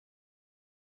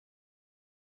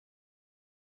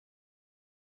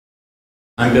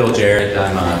I'm Bill Jarrett.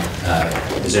 I'm a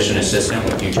physician assistant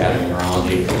with Hugh Chatham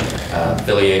Neurology,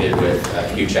 affiliated with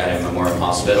Hugh Chatham Memorial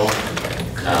Hospital.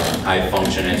 I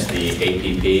function as the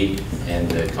APP in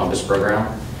the Compass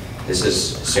program. This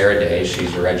is Sarah Day.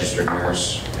 She's a registered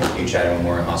nurse at Hugh Chatham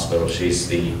Memorial Hospital. She's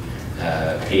the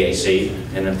PAC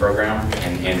in the program,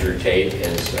 and Andrew Tate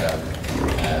is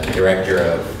Director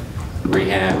of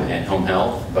Rehab and Home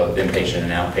Health, both inpatient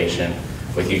and outpatient,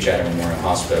 with Hugh Chatham Memorial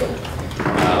Hospital.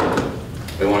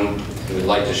 We would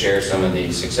like to share some of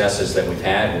the successes that we've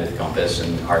had with Compass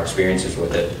and our experiences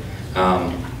with it.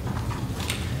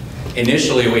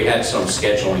 Initially, we had some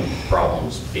scheduling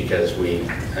problems because we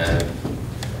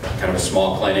kind of a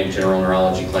small clinic, general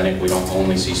neurology clinic. We don't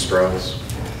only see strokes.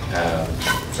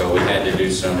 So we had to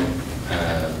do some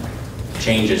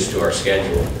changes to our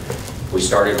schedule. We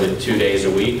started with 2 days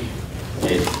a week.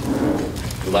 It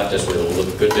left us with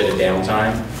a good bit of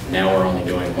downtime. Now we're only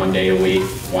doing 1 day a week,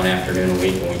 1 afternoon a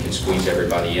week, and we can squeeze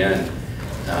everybody in.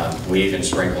 We even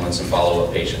sprinkle in some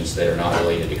follow-up patients that are not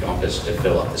related to Compass to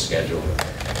fill up the schedule.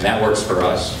 And that works for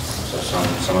us. So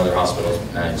some other hospitals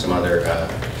and some other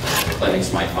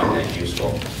clinics might find that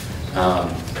useful.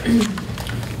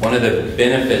 One of the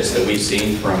benefits that we've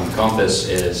seen from Compass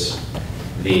is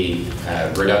the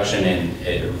reduction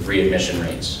in readmission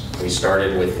rates. We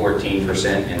started with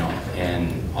 14%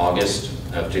 in August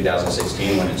of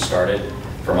 2016 when it started.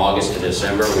 From August to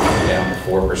December, we went down to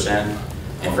 4%.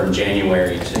 And from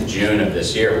January to June of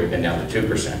this year, we've been down to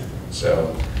 2%.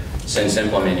 So since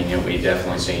implementing it, we've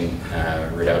definitely seen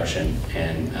reduction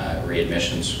in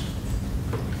readmissions.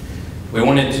 We're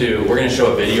going to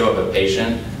show a video of a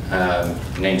patient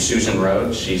named Susan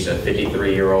Rhoades. She's a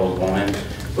 53-year-old woman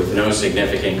with no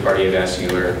significant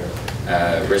cardiovascular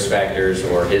risk factors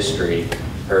or history.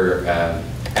 Her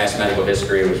past medical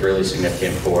history was really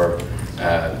significant for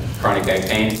chronic back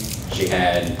pain. She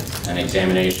had an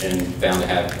examination, found to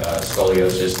have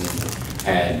scoliosis,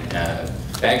 and had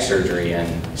back surgery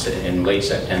in late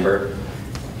September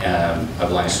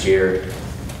of last year.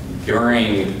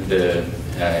 During the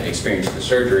experience of the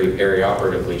surgery,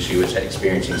 perioperatively, she was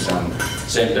experiencing some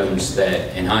symptoms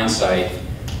that, in hindsight,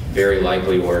 very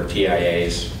likely were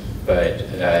TIAs, but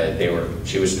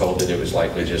she was told that it was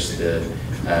likely just the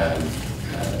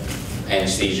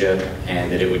anesthesia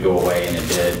and that it would go away, and it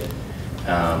did.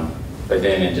 But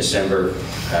then in December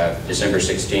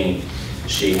 16th,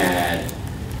 she had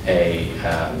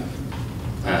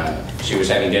she was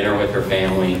having dinner with her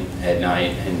family at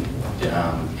night and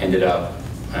ended up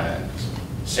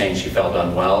saying she felt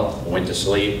unwell, went to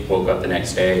sleep, woke up the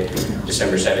next day,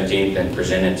 December 17th, and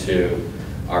presented to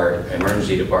our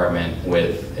emergency department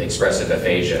with expressive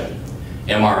aphasia.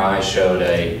 MRI showed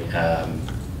a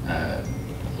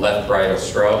left parietal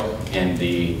stroke in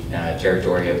the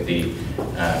territory of the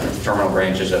terminal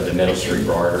branches of the middle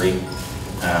cerebral artery.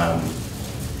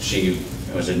 She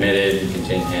was admitted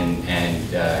and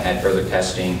had further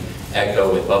testing.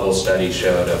 Echo with bubble study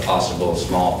showed a possible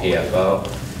small PFO,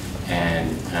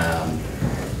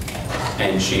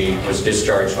 and she was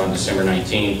discharged on December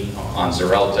 19th on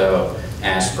Xarelto,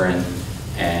 aspirin,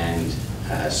 and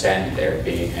statin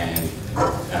therapy, and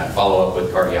follow-up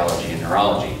with cardiology and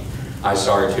neurology. I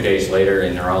saw her 2 days later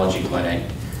in neurology clinic,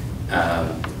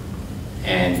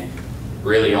 and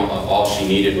really all she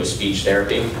needed was speech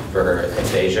therapy for her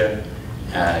aphasia.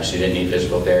 She didn't need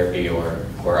physical therapy or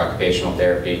occupational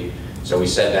therapy. So we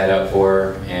set that up for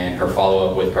her, and her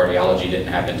follow-up with cardiology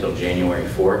didn't happen until January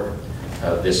 4th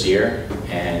of this year,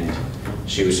 and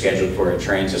she was scheduled for a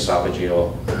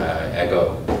transesophageal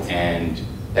echo, and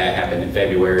that happened in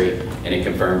February, and it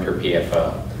confirmed her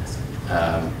PFO.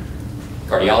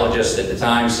 Cardiologist at the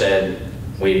time said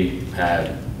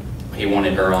he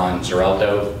wanted her on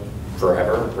Xarelto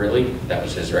forever, really. That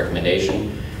was his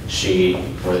recommendation. She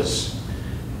was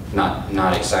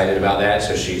not excited about that,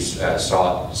 so she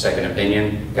sought second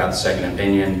opinion, got the second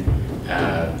opinion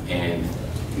in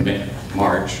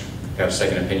March, got a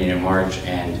second opinion in March,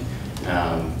 and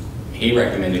he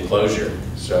recommended closure.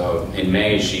 So in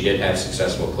May, she did have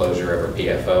successful closure of her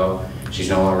PFO. She's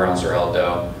no longer on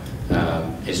Xarelto.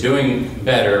 Is doing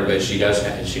better, but she does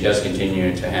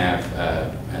continue to have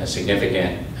a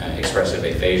significant expressive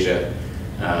aphasia,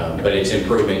 but it's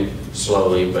improving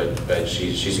slowly. But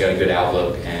she's got a good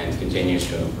outlook and continues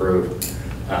to improve.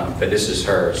 But this is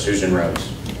her, Susan Rhoades.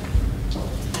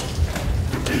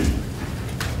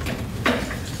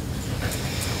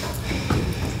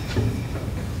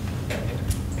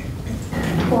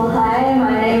 Well, hi,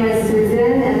 my name is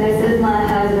Susan, and this is my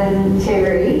husband,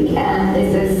 Terry, and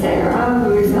this is Sarah,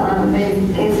 who's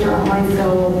instrumentally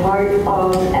still part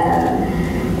of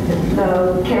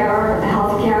the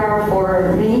health care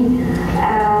for me.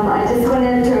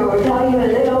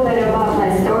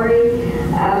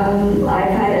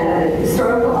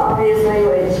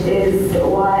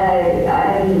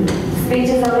 speech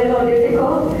is a little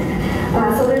difficult.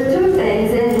 So there's two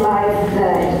things in life,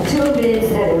 two events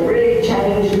that have really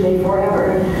changed me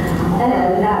forever.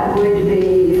 And that would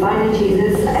be finding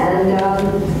Jesus and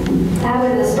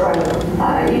having a stroke.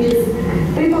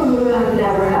 People who have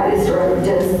never had a stroke,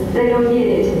 they don't get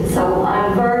it. So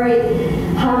I'm very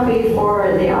happy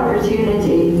for the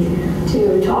opportunity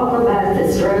to talk about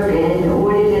the stroke and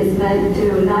what it has meant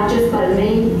to not just but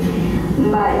me,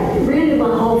 but really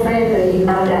my whole family.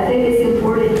 I think it's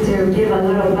important to give a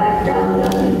little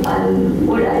background on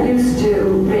what I used to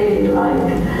really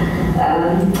like.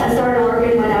 I started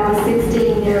working when I was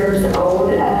 16 years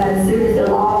old, as soon as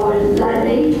the law would let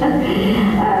me.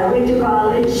 Went to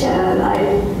college.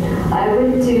 I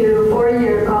went to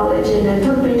four-year college, and it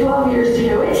took me 12 years to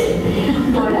do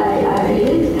it, but I made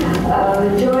it.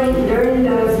 During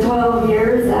those 12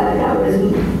 years, I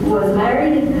was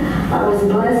married. I was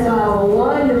blessed to have a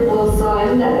wonderful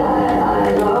son that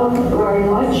I love very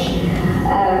much.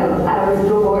 I was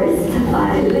divorced.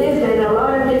 I lived in a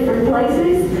lot of different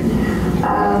places.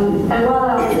 And while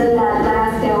I was in that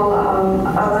last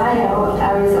Ohio,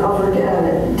 I was offered to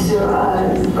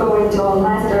go into a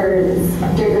master's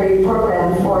degree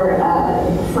program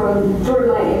through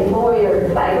my employer.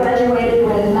 I graduated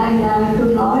with magna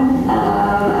cum laude. I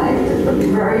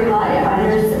very high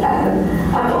honors.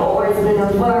 I've always been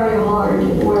a very hard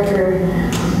worker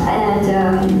and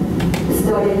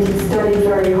studied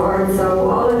very hard. So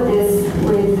all of this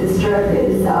with the stroke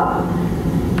is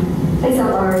it's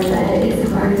a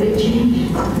very big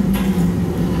change.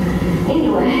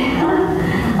 Anyway,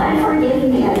 I forgive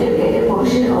me. I do get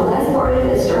emotional. That's part of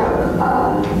the stroke.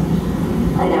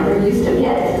 I never used to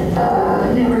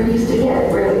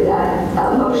get really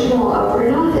that emotional over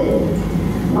nothing.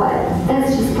 But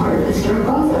that's just part of the stroke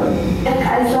also.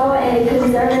 I saw a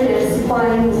conservative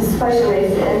spine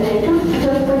specialist, and they took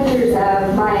pictures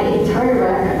of my entire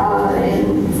back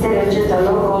instead of just a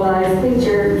localized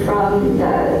picture from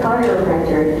the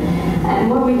chiropractor. And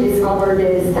what we discovered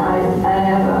is that I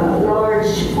have a large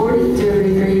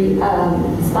 42-degree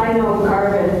spinal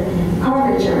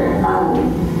curvature.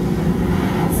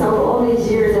 So all these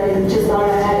years I just thought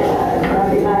I had a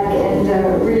crappy back,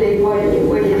 and really what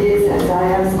it is I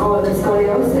have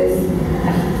scoliosis.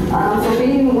 So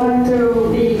being one to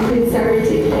be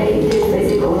conservative, I did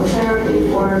physical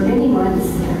therapy for many months.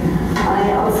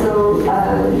 I also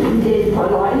did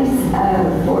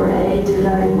Pilates for 8 to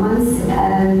 9 months,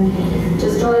 and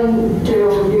just trying to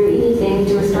do anything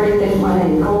to strengthen my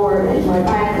core and my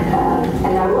back,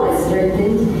 and I was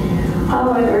strengthened.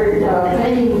 However, the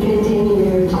pain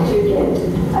continued to get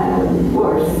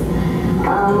worse.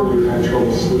 You had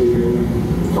trouble sleeping.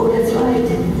 Oh, that's right.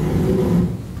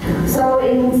 So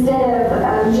instead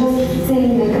of just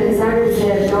seeing the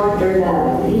conservative doctor,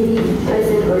 he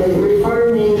basically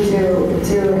referred me to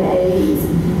a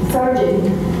surgeon,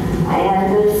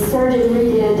 and the surgeon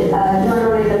redid not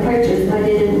only the pictures but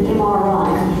did an MRI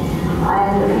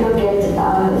and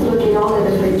look at all of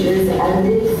the pictures, and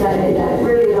did say that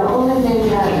really the only thing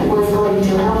that was going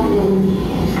to help me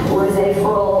was a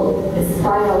full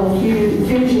spinal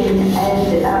fusion,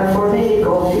 and for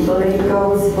medical people it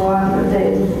goes from the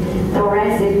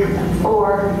thoracic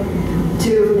floor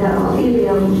to the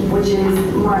ilium, which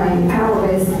is my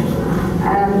pelvis.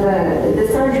 And the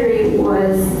surgery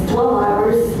was 12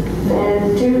 hours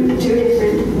and two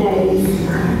different days.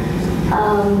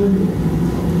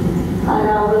 And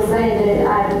I was saying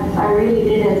that I really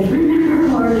didn't remember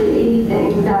hardly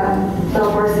anything the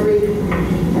first week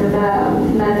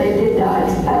that they did that.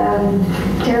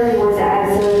 Terry was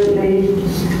absolutely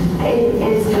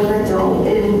instrumental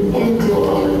into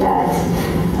all of that.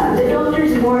 The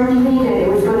doctors warned me that it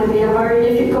was going to be a very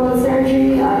difficult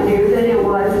surgery. I knew that it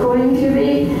was going to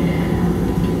be.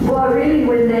 Well, really,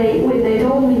 when they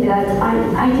told me that,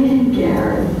 I didn't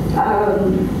care.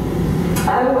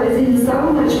 I was in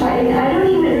so much pain. I don't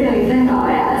even really think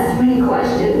I asked many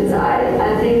questions.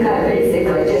 I think I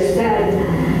basically just said,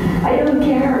 I don't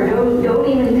care. Don't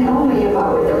even tell me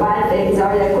about what the bad things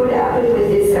are that could happen with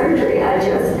this surgery. I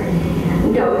just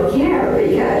don't care,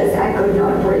 because I could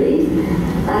not breathe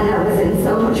and I was in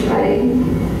so much pain.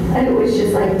 And it was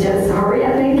just like, just hurry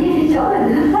up and get it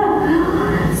done.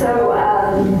 So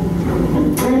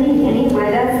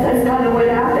anyway, that's kind of what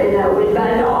happened. We've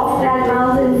been off that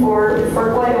mountain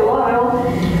for quite a while.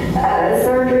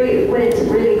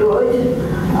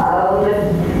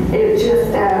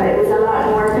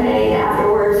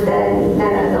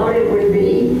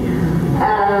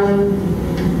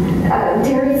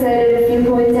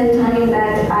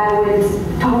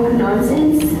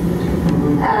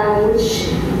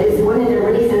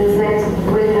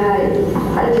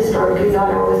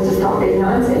 talking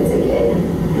nonsense again.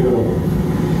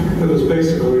 It was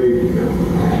basically,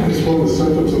 it's one of the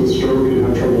symptoms of the stroke. You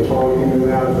have trouble talking and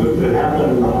that, but it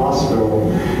happened in the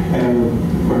hospital.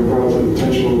 And when brought to the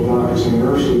attention of the doctors and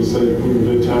nurses, they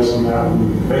did tests and that,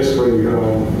 and basically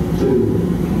didn't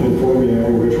inform me in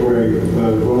any which way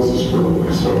that it was a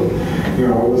stroke. So,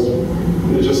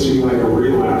 it just seemed like a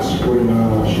relapse when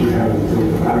she had the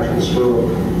actual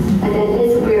stroke. And then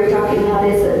this we were talking about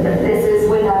this is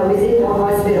when I was in the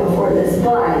hospital for the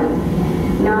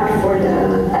spine, not for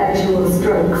the actual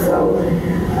stroke. So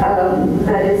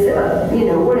that is,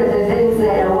 one of the things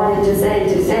that I wanted to say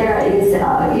to Sarah is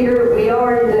here we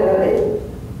are in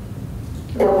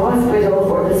the hospital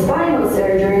for the spinal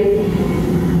surgery.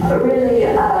 Really,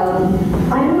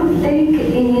 I don't think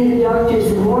any of the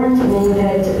doctors warned me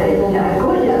that I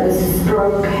could have a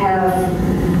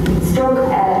stroke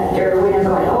after when I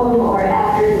got home or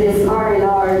after this very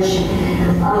large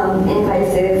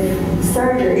invasive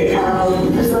surgery.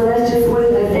 So that's just one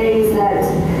of the things that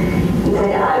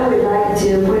I would like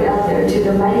to put out there to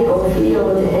the medical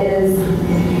field is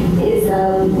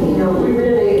we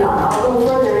really, I'll go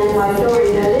further in my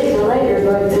story later,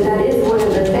 but that is one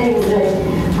of the things that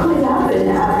could happen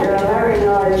after a very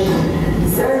large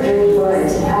surgery, but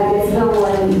I guess no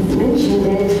one mentioned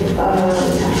it,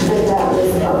 that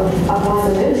was a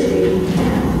possibility.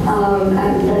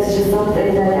 And that's just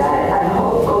something that I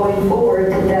hope going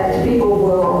forward that people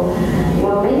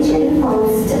will mention,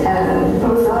 post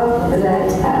up, that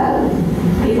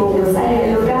people will say,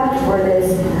 hey, look out for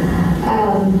this.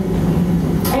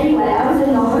 Anyway, I was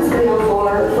in the hospital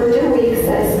for 2 weeks.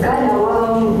 That's kind of a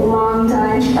long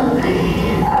time.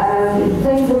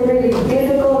 Things were really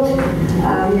difficult.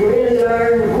 You really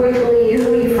learn quickly who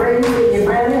your friends and your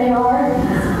family are.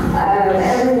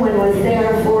 Everyone was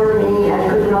there for me. I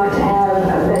could not have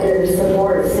a better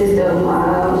support system.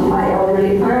 My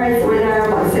elderly parents were there,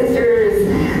 my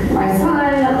sisters, my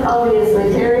son,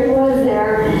 obviously Terry was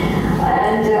there,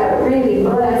 and really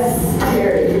blessed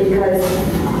Terry because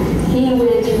he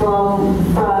went from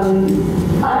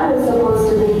I was supposed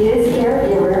to be his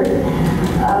caregiver,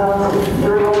 the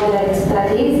role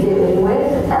that he's dealing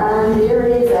with, and here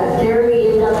it is that Terry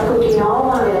ended up cooking all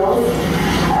my meals.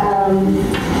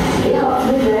 He helped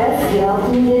me dress, he helped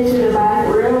me get to the back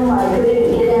room. I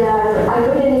couldn't even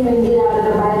get out of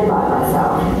the bed by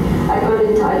myself. I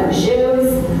couldn't tie my shoes,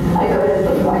 I couldn't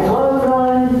put my clothes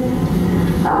on.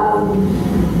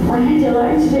 I had to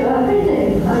learn to do everything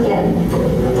again.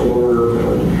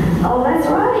 Oh, that's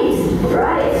right.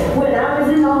 When I was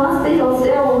in the hospital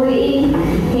still,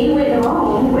 he went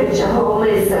home, which home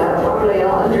is probably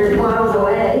 100 miles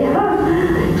away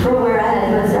from where I had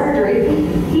my surgery.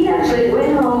 He actually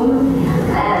went home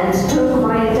and took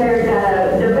my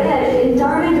the bed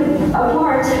entirely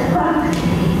apart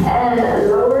and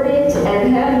lowered it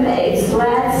and had made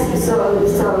slats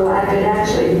so I could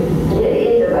actually get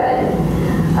in the bed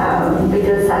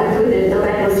because I couldn't. The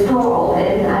bed was tall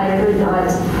and I could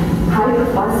not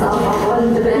hype myself up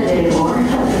on the bed anymore.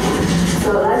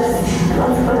 So that's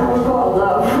what I would call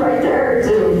love right there,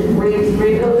 to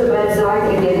rebuild the bed so I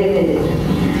could get in it.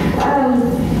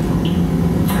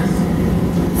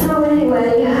 So anyway,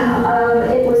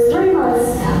 it was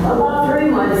about 3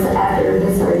 months after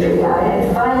the surgery. I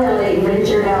had finally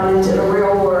ventured out into the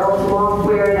real world, walked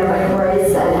wearing a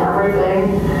brace and everything.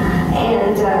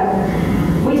 And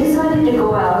we decided to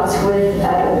go out with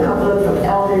a couple of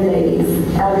elderly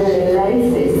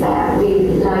ladies that we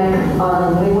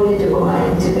we wanted to go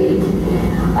out to eat.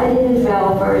 I didn't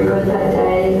feel very good that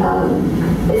day.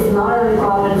 It's not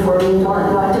uncommon for me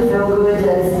not to feel good.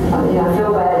 I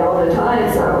feel bad all the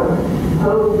time, so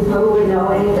who would know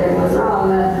anything was wrong?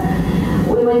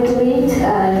 We went to eat,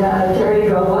 and Terry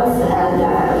drove us, and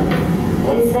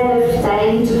instead of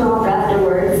staying to talk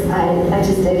afterwards, I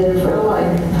just didn't feel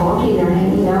like talking or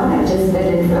hanging out. I just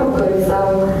didn't feel good,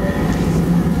 so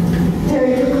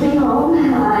Terry took me home,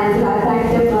 and I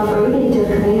packed up my food. He took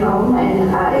me home, and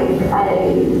I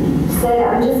said,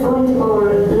 I'm just going to go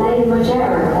lay in my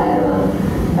chair. I have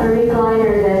a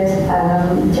recliner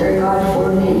that Terry got for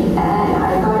me, and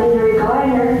I got in the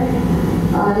recliner.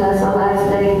 That's the last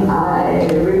thing I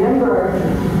remember.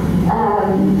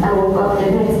 I woke up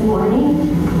the next morning.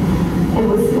 It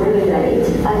was really late,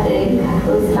 I think. It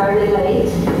was very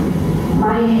late.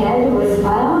 My head was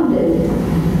pounded,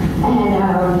 and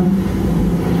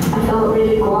I felt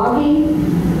really groggy.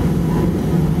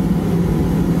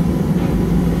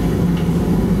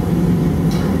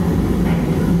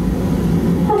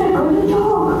 And I couldn't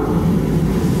talk.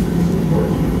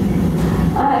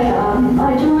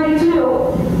 I tried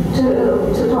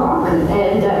to talk,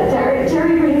 and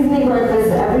Terry brings me breakfast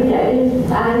every day,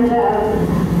 and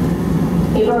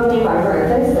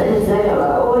say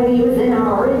hello, and he was in a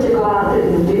hurry to go out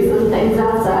and do some things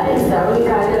outside, so he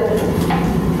kind of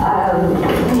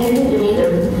handed me the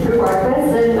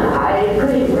breakfast, and I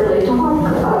couldn't really talk.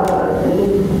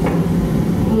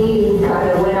 He kind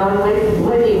of went on with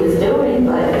what he was doing,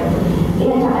 but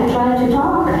yeah, I tried to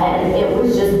talk, and it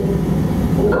was just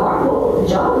garbled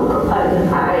junk,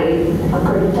 and I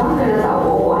couldn't talk, and I thought,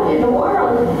 well, what in the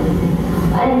world?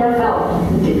 And I felt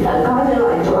kind of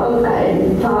like drunk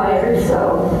and tired,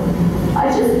 so I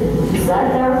just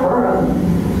sat there for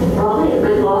probably a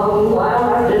good long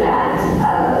while after that.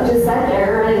 Just sat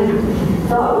there and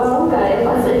thought, well, okay, if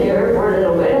I sit here for a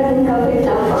little bit, I think I picked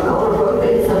up a color book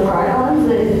and some crayons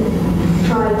and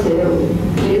tried to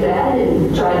do that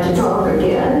and tried to talk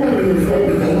again, and the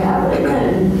same thing happened,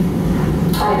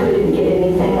 and I couldn't get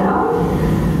anything out.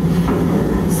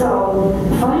 So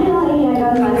finally I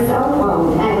got my cell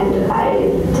phone and I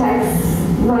text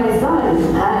my son,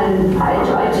 and I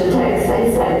tried to text. I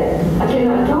said, I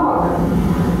cannot talk.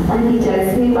 And he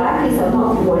texted me back. He said,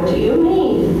 Mom, what do you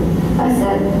mean? I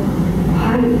said,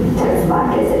 I text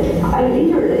back. I said, I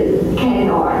literally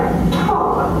cannot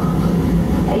talk.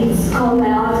 It's come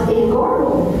out in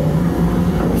garble.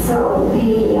 So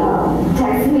he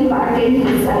texted me back and he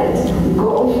said,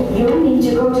 you need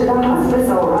to go to the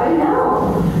hospital right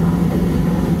now.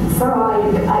 So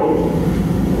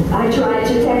I tried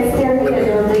to text Terry, I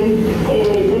don't think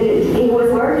he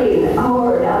was working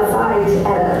hard outside.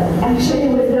 Actually,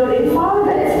 it was building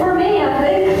farmers for me, I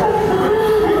think.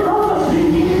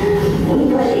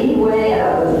 But anyway,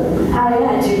 I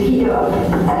had to get up,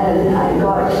 and I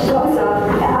got up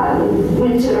and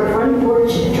went to the front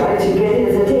porch to try to get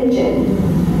his attention.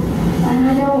 And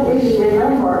I don't really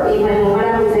remember even what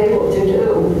I was able to do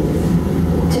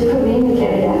to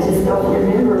communicate. I just don't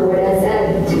remember what I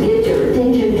said to get your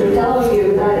attention, to tell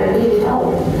you that I needed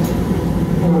help.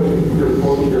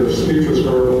 Well, your speech was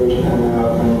garbled,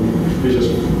 and we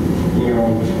just,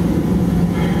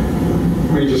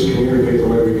 we just communicate the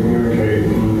way we communicate,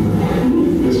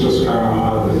 and it's just kind of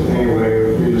odd. Anyway,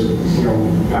 we just,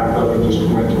 packed up and just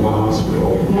went to the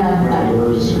hospital. Yeah, went to the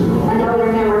emergency room. I don't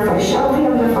remember if I showed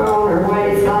him the phone or what.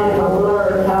 It's kind of a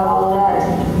blur how all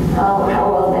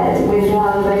that went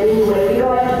down. But anyway, we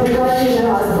got to the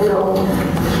hospital.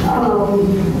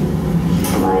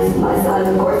 My son,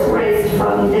 of course, raced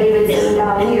from Davidson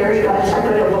down here. I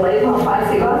couldn't believe how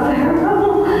fast he got there.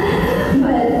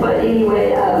 but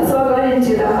anyway, so I got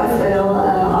into the hospital.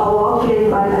 I'll walk in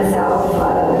by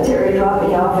myself. Terry dropped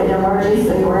me off in the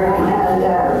emergency room, and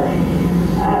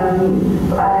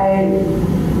I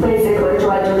basically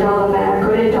tried to tell them that I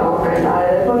couldn't talk,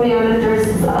 and put me on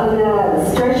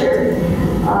the stretcher.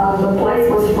 The place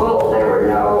was full. There were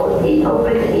no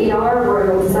open ER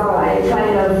rooms, so I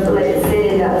kind of let it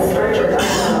sit in a stretcher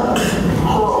down the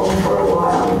hall for a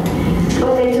while.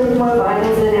 But they took my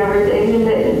vitals and everything,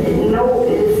 and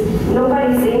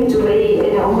nobody seemed to be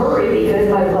in a hurry because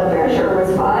my blood pressure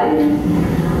was fine.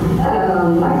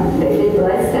 My daily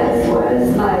blood test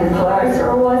was, my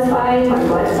cholesterol was fine, my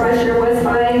blood pressure was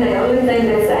fine. The only thing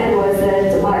they said was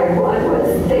that my blood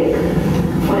was thick.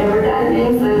 Whatever that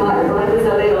means, that my blood was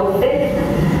a little thick.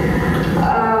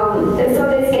 So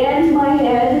they scanned my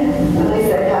head, and they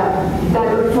said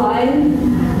that looked fine.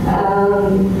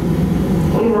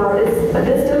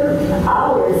 This took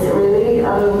hours, really. It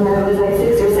was like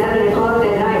 6 or 7 o'clock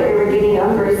that night. We were getting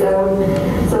hungry, so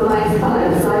my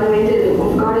son went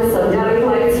and got us some deli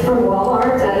plates from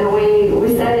Walmart, and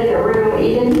we sat in the room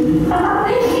eating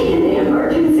them.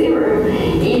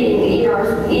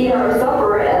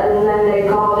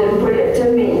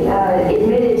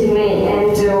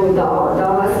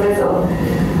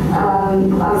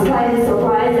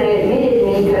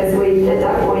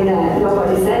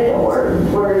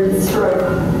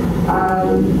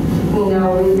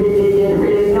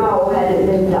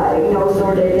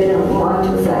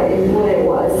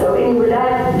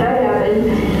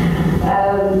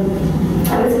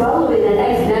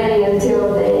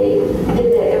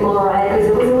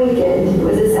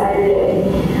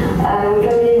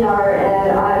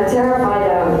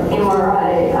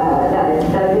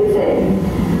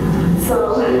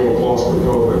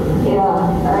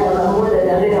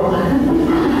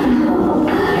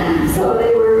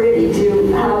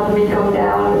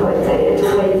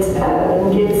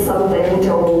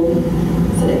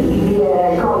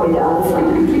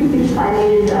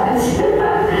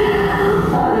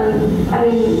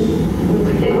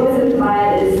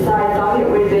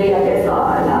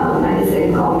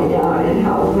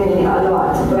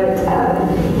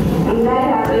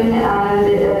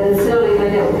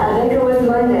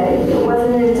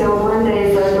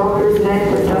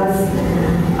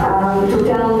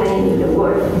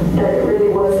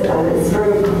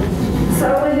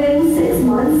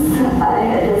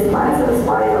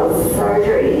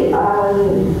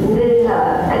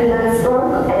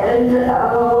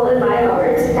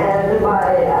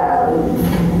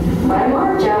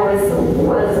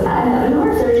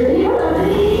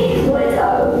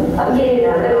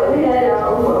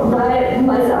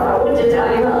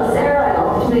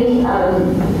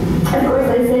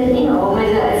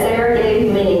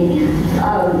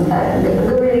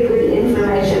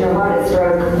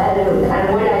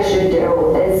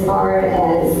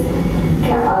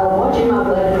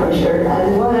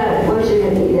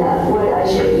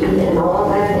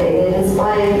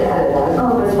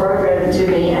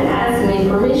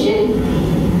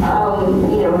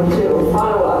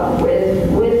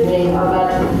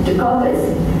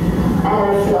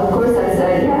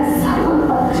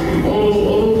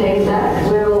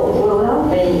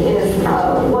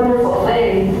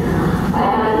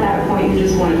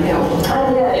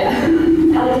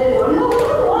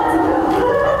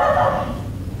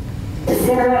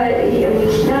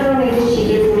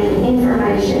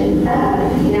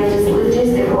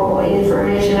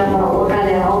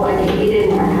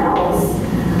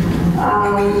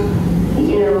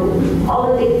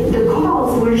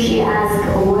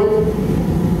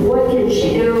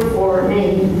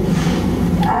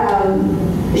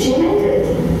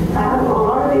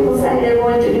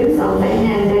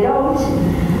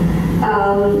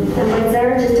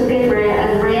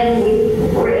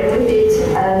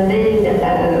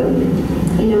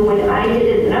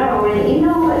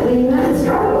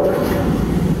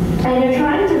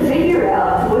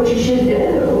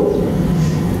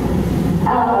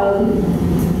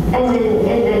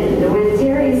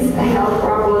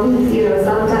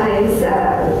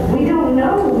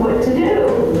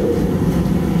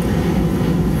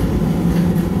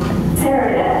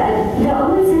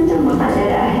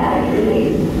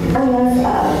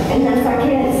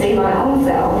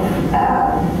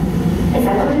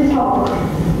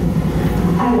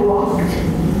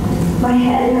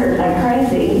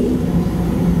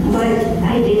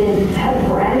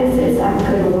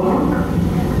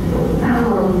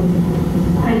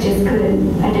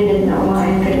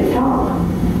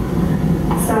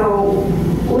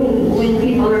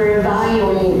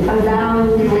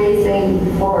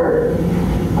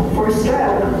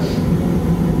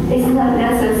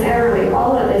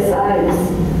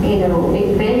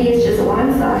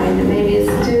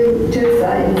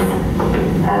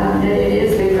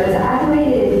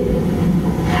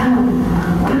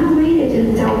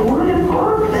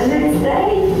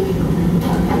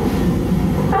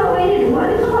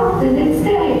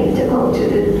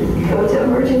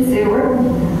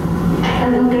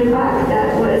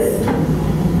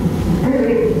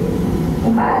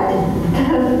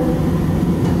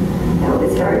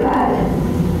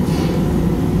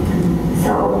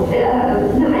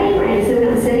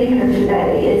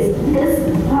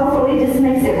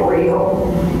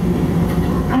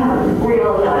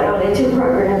 real not only to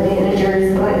program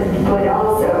managers, but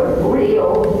also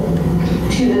real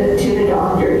to the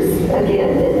doctors.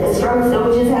 Again, strokes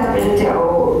don't just happen to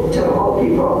old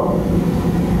people.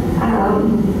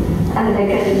 And they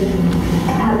can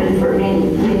happen for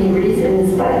many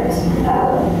reasons, but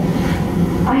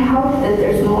I hope that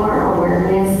there's more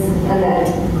awareness and that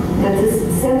the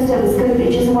symptoms could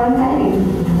be just one thing.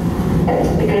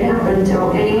 It could happen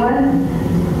to anyone.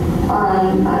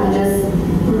 I'm just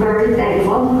very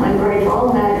thankful and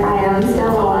grateful that I am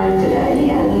still alive today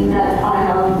and that I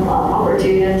have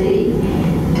opportunity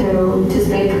to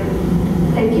speak.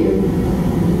 Thank you.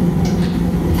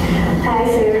 Hi,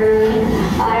 Sarah.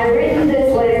 I've written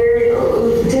this letter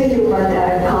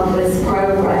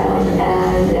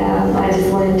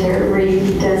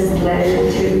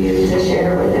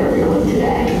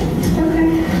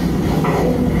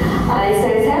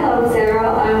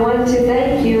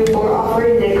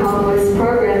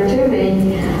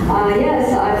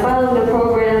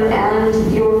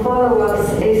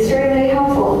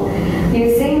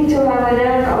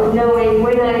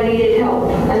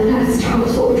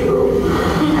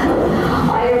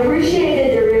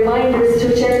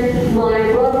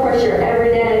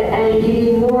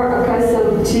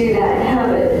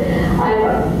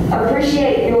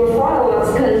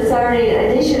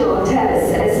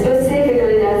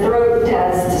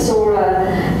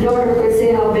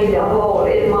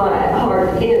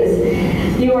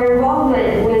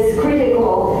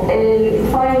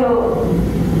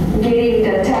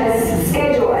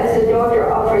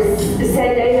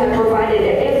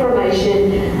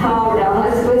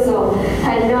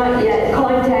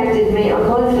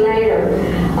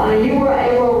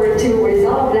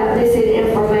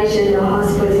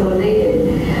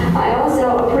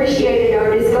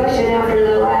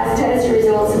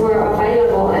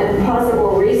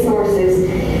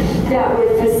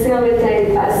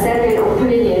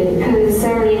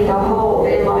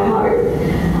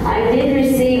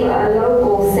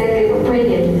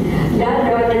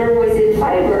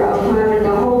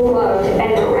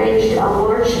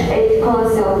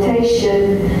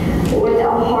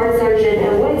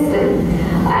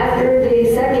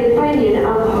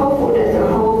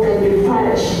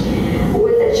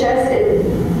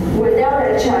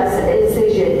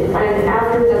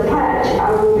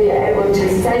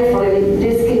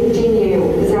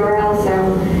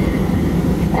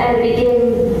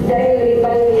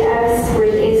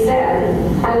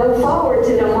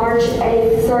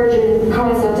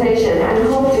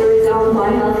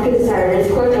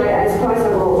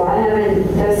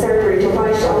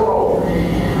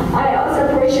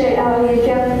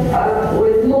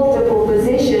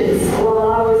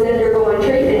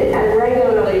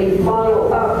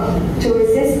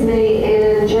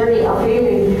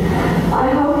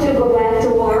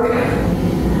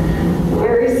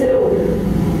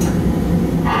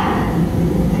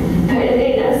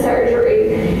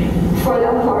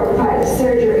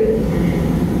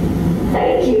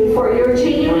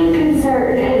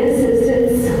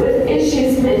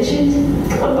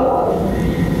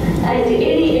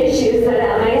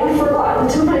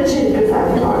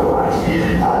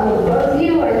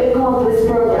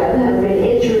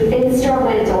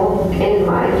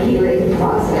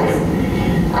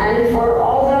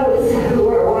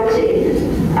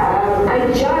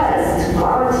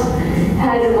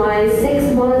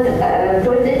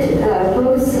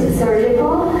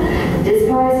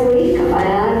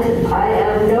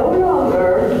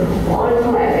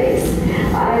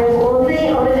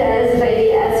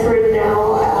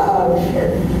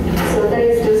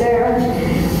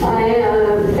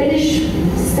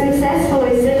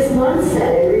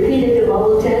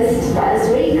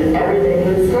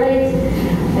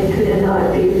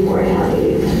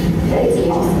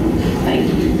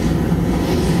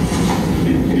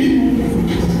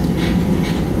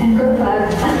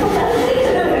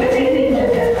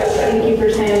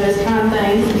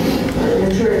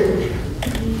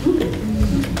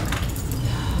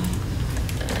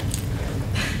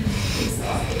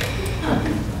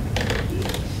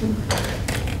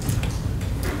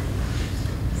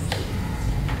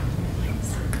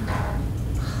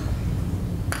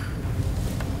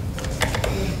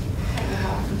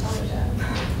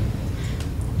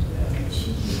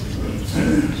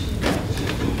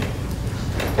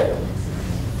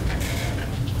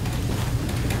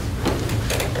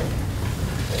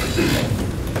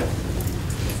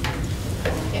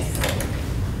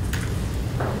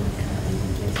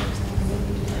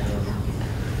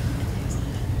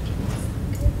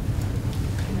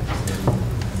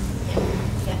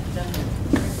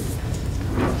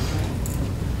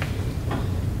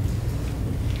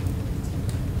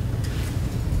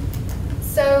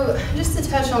So just to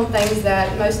touch on things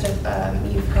that most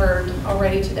of you've heard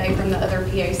already today from the other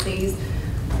PACs,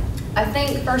 I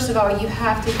think first of all, you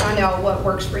have to find out what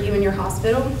works for you in your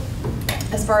hospital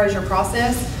as far as your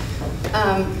process.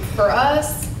 For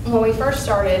us, when we first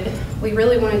started, we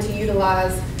really wanted to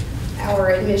utilize our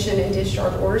admission and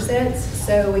discharge order sets.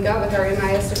 So we got with our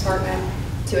MIS department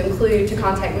to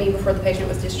contact me before the patient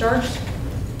was discharged.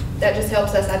 That just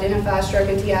helps us identify stroke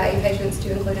and TIA patients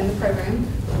to include in the program.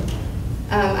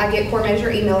 I get core measure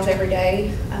emails every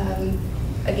day,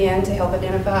 again, to help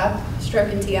identify stroke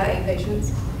and TIA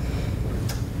patients.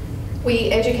 We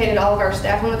educated all of our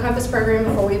staff on the Compass program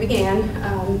before we began,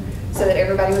 so that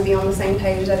everybody would be on the same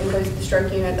page. That includes the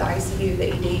stroke unit, the ICU,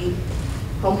 the ED,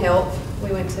 home health.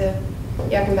 We went to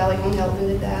Yadkin Valley Home Health and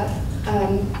did that.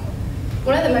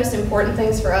 One of the most important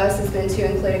things for us has been to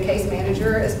include a case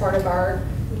manager as part of our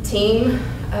team.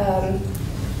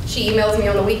 She emails me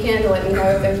on the weekend to let me know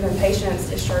if there's been patients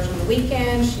discharged on the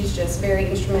weekend. She's just very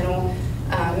instrumental.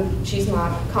 She's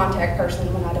my contact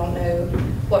person when I don't know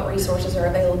what resources are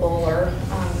available or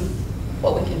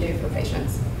what we can do for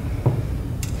patients.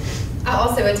 I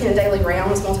also attend daily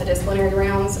rounds, multidisciplinary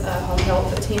rounds. Home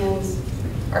health attends,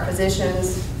 our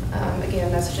physicians.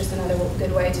 Again, that's just another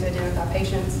good way to identify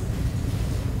patients.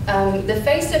 The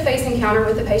face-to-face encounter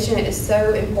with the patient is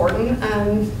so important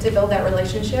to build that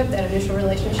relationship, that initial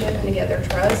relationship, and to get their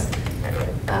trust.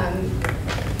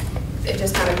 It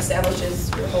just kind of establishes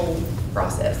your whole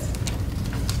process.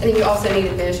 And then you also need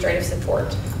administrative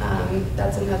support.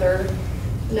 That's another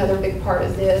big part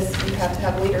of this. You have to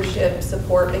have leadership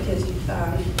support because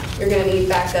you're going to need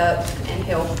backup and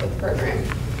help with the program.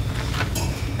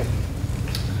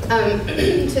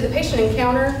 To the patient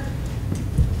encounter,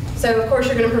 so of course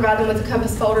you're going to provide them with the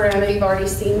Compass folder, and I know you've already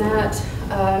seen that.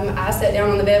 I sat down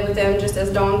on the bed with them just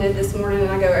as Dawn did this morning, and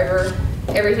I go over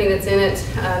everything that's in it,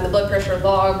 the blood pressure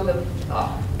log,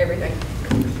 everything,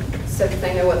 so that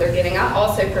they know what they're getting. I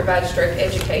also provide stroke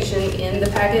education in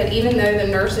the packet. Even though the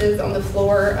nurses on the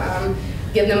floor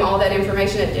give them all that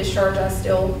information at discharge,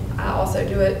 I also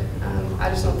do it. I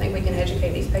just don't think we can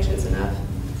educate these patients enough.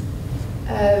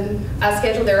 I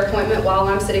schedule their appointment while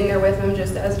I'm sitting there with them,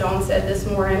 just as Dawn said this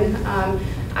morning.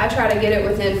 I try to get it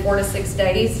within 4 to 6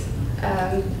 days.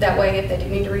 That way, if they do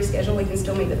need to reschedule, we can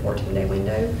still meet the 14-day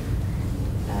window.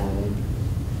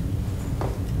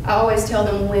 I always tell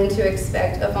them when to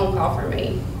expect a phone call from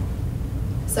me.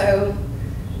 So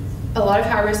a lot of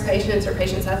high-risk patients or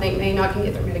patients I think may not can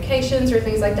get their medications or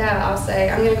things like that, I'll say,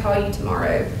 I'm going to call you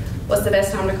tomorrow. What's the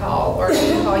best time to call? Or I'm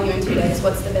going to call you in 2 days.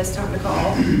 What's the best time to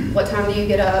call? What time do you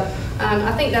get up?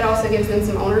 I think that also gives them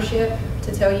some ownership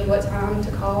to tell you what time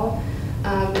to call.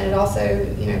 And it also,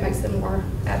 makes them more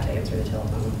apt to answer the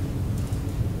telephone.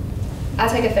 I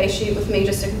take a face sheet with me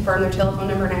just to confirm their telephone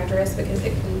number and address because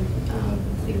it can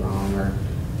be wrong or,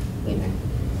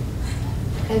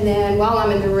 And then while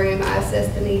I'm in the room, I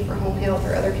assess the need for home health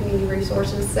or other community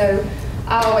resources. So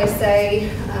I always say,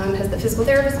 has the physical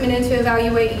therapist been in to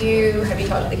evaluate you? Have you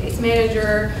talked to the case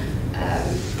manager?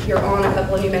 You're on a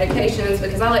couple of new medications,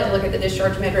 because I like to look at the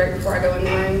discharge metric before I go in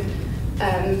the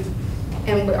room.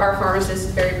 And our pharmacist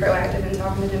is very proactive in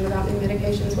talking to them about new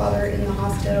medications while they're in the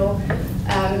hospital.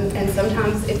 And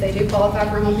sometimes if they do qualify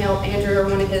for home health, Andrew or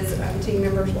one of his team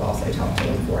members will also talk to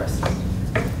them for us.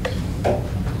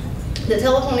 The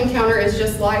telephone encounter is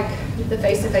just like the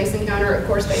face-to-face encounter. Of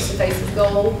course, face-to-face is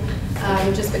gold,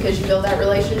 just because you build that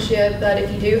relationship. But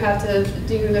if you do have to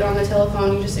do it on the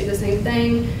telephone, you just do the same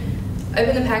thing.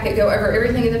 Open the packet, go over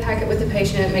everything in the packet with the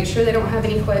patient, make sure they don't have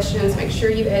any questions, make sure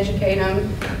you educate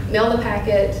them, mail the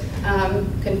packet,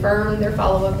 confirm their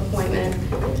follow-up appointment.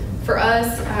 For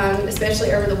us,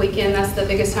 especially over the weekend, that's the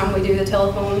biggest time we do the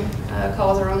telephone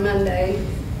calls are on Monday.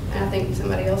 And I think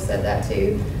somebody else said that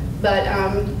too. But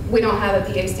we don't have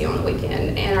a PAC on the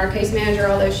weekend. And our case manager,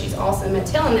 although she's awesome at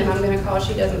telling them I'm going to call,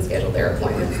 she doesn't schedule their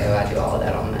appointment, so I do all of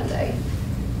that on Monday.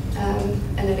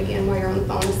 And then again, while you're on the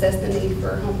phone, assess the need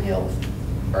for home health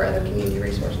or other community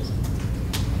resources.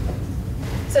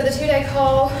 So the 2-day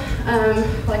call,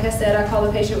 like I said, I call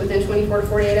the patient within 24 to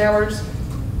 48 hours.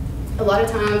 A lot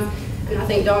of times, and I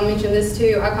think Dawn mentioned this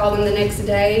too, I call them the next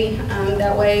day.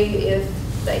 That way,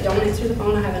 if they don't answer the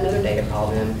phone, I have another day to call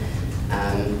them.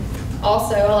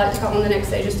 Also, I like to call them the next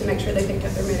day just to make sure they picked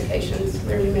up their medications,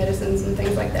 their new medicines and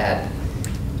things like that.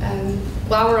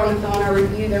 While we're on the phone, I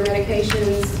review their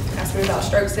medications, ask them about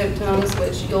stroke symptoms,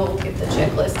 which you'll get the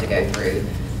checklist to go through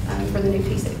for the new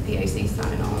PAC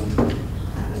signing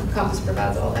on. Compass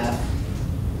provides all that.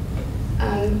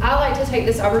 I like to take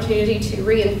this opportunity to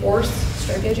reinforce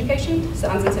stroke education,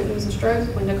 signs and symptoms of stroke,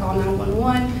 when to call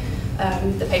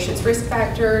 911, the patient's risk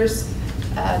factors,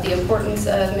 the importance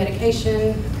of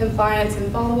medication compliance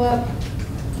and follow-up,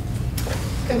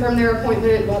 confirm their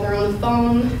appointment while they're on the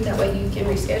phone, that way you can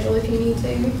reschedule if you need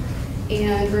to,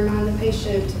 and remind the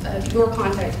patient of your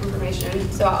contact information.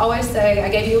 So I always say, I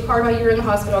gave you a card while you were in the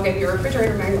hospital, I gave you a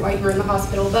refrigerator magnet while you were in the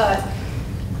hospital, but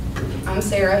I'm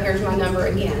Sarah, here's my number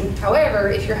again. However,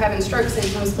 if you're having stroke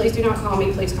symptoms, please do not call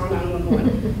me, please call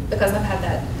 911, because I've had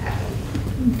that happen.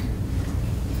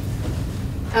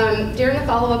 During the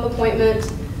follow-up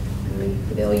appointment,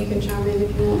 Bill, you can chime in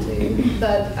if you want to,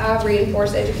 but I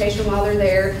reinforce education while they're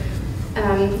there.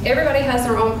 Everybody has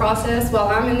their own process. While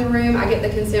I'm in the room, I get the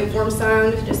consent form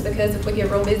signed, just because if we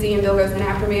get real busy and Bill goes in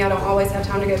after me, I don't always have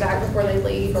time to go back before they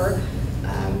leave, or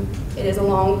it is a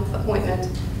long appointment.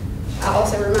 I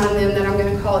also remind them that I'm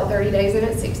going to call it 30 days and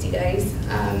at 60 days.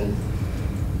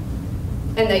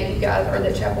 And that you guys, or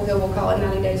that Chapel Hill will call it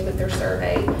 90 days with their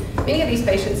survey. Many of these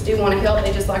patients do want to help,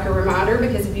 they just like a reminder,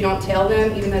 because if you don't tell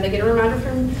them, even though they get a reminder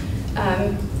from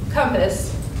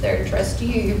Compass, they trust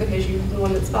you because you're the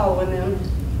one that's following them.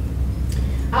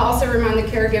 I also remind the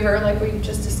caregiver, like we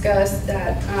just discussed,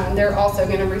 that they're also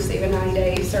going to receive a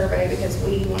 90-day survey, because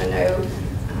we want to know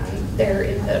their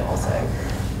input also.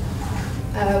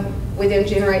 We then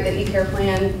generate the e-care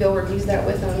plan. Bill reviews that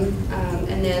with them,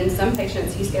 and then some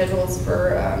patients he schedules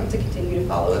for to continue to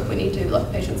follow if we need to. Like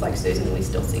patients like Susan, we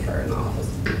still see her in the office.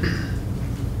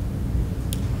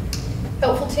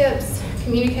 Helpful tips.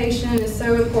 Communication is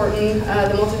so important.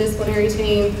 The multidisciplinary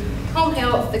team, home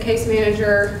health, the case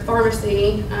manager,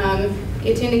 pharmacy,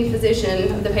 the attending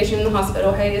physician, the patient in the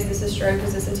hospital. Hey, is this a stroke?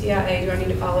 Is this a TIA? Do I need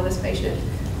to follow this patient?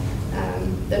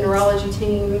 The neurology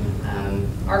team,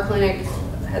 our clinic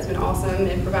has been awesome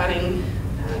in providing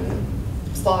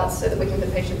slots so that we can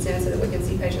put patients in, so that we can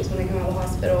see patients when they come out of the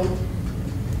hospital.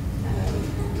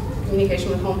 Communication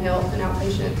with home health and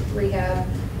outpatient rehab.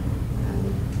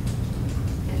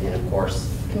 And then, of course,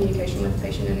 communication with the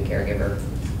patient and the caregiver.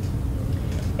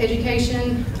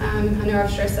 Education, I know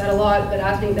I've stressed that a lot, but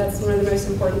I think that's one of the most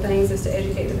important things, is to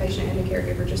educate the patient and the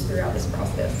caregiver just throughout this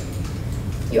process.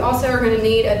 You also are going to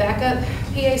need a backup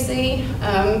PAC.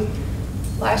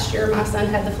 Last year, my son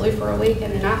had the flu for a week,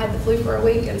 and then I had the flu for a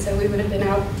week, and so we would have been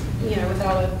out,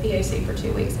 without a PAC for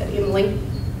 2 weeks. Had Emily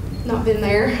not been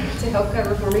there to help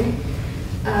cover for me.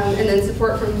 And then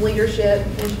support from leadership,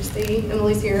 as you see,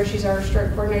 Emily's here, she's our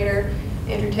stroke coordinator.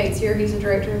 Andrew Tate's here, he's the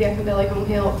director of Yakima Valley Home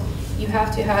Health. You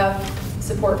have to have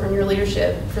support from your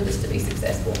leadership for this to be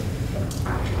successful.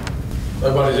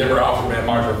 Nobody's ever offered me a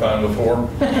microphone before.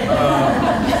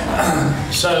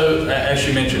 So, as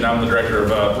she mentioned, I'm the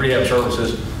director of rehab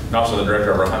services and also the director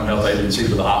of our home health agency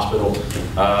for the hospital.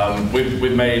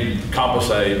 We've made Compass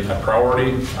a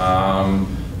priority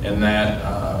in that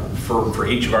for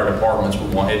each of our departments, we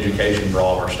want education for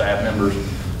all of our staff members.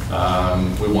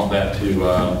 We want that to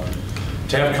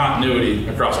have continuity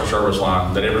across our service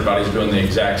line, that everybody's doing the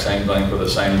exact same thing for the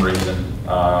same reason.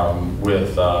 A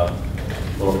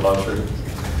little closer.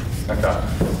 Okay.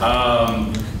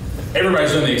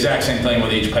 Everybody's doing the exact same thing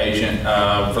with each patient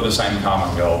for the same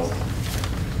common goal.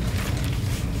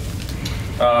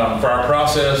 For our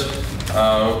process,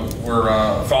 we're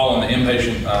following the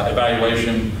inpatient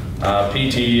evaluation,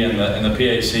 PT and the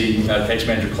PAC, case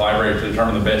manager collaborate to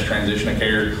determine the best transition of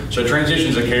care. So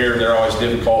transitions of care, they're always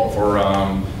difficult for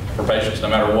patients, no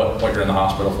matter what you're in the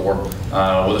hospital for.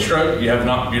 With a stroke, you don't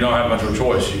have much of a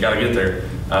choice. You got to get there.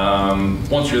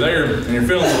 Once you're there and you're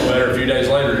feeling a little better, a few days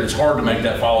later, it's hard to make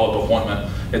that follow-up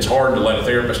appointment. It's hard to let a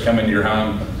therapist come into your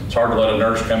home. It's hard to let a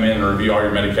nurse come in and review all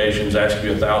your medications, ask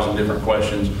you 1,000 different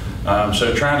questions.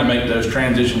 So trying to make those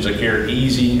transitions of care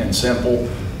easy and simple,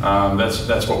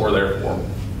 that's what we're there for.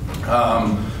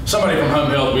 Somebody from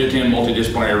home health, we attend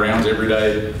multidisciplinary rounds every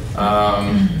day.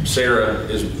 Sarah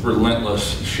is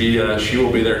relentless. She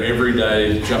will be there every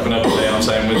day, jumping up and down,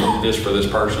 saying we did this for this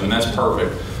person, and that's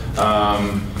perfect.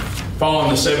 Following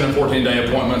the 7 and 14-day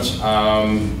appointments,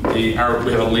 we have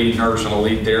a lead nurse and a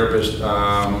lead therapist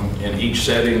in each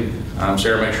setting.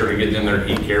 Sarah makes sure to get in their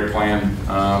e-care plan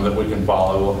that we can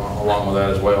follow along with that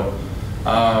as well.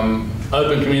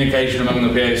 Open communication among the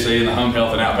PAC and the home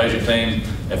health and outpatient team.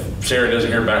 If Sarah doesn't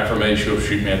hear back from me, she'll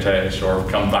shoot me a text or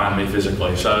come find me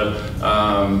physically. So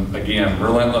again,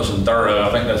 relentless and thorough. I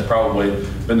think that's probably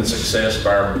been the success of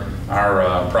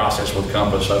our process with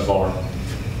Compass so far.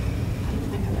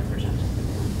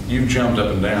 You jumped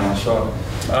up and down, so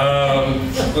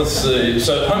let's see.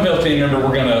 So home health team member,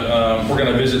 we're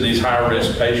gonna visit these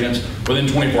high-risk patients within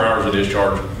 24 hours of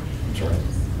discharge. I'm sorry.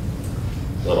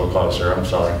 A little closer, I'm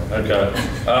sorry. Okay.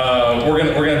 We're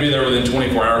gonna be there within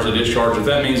 24 hours of discharge. If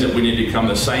that means that we need to come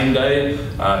the same day,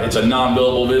 it's a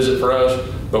non-billable visit for us.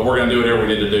 but we're going to do whatever we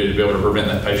need to do to be able to prevent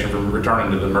that patient from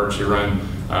returning to the emergency room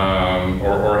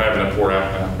or having a poor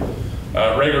outcome.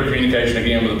 Regular communication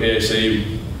again with the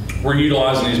PAC. We're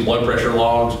utilizing these blood pressure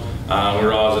logs. We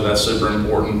realize that that's super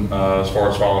important as far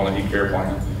as following the heat care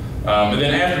plan. And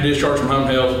then after discharge from home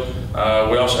health,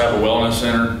 we also have a wellness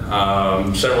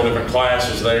center, several different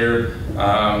classes there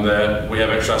that we have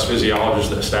exercise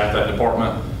physiologists that staff that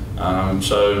department.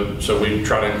 So we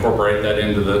try to incorporate that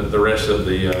into the rest of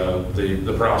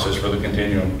the process for the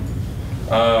continuum.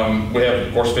 We have,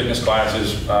 of course, fitness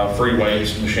classes, free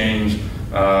weights, machines,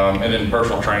 and then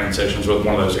personal training sessions with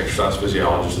one of those exercise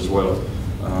physiologists as well.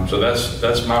 So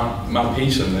that's my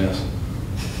piece in this.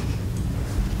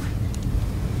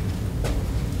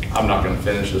 I'm not going to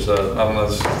finish this up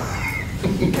unless.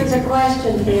 There's a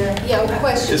question here. Yeah,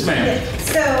 question. Yes, ma'am.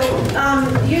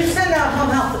 So, you send out home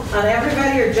health on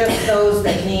everybody or just those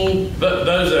that need?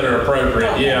 Those that are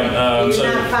appropriate, Okay. yeah. You're So,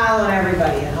 not filing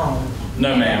everybody at home?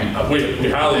 no, ma'am.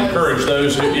 We highly encourage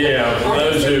those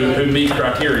who meet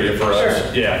criteria for us,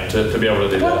 Sure. yeah, to be able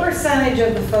to do What that. percentage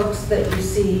of the folks that you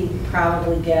see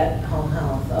probably get home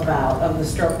health of the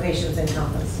stroke patients in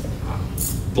Compass?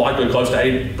 Likely close to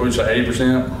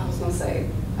 80%.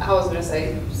 I was gonna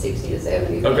say 60 to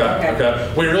 70.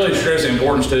 Okay. We really stress the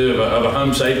importance too of a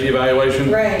home safety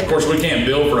evaluation. Right. Of course, we can't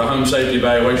bill for a home safety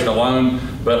evaluation alone,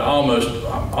 but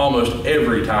almost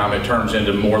every time it turns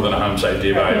into more than a home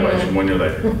safety evaluation when you're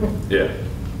there. Yeah.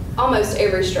 Almost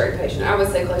every stroke patient, I would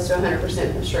say close to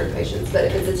 100% of stroke patients, but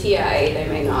if it's a TIA, they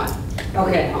may not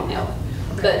need home health.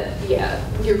 But yeah,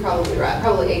 you're probably right,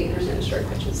 probably 80% of stroke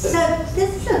patients. So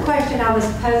this is a question I was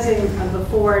posing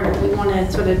before, and we want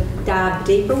to sort of dive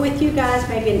deeper with you guys,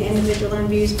 maybe in individual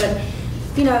interviews, but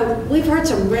you know, we've heard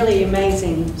some really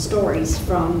amazing stories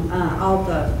from all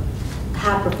the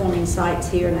high-performing sites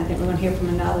here, and I think we're going to hear from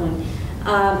another one.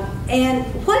 And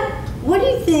what do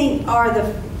you think are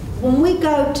when we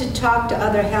go to talk to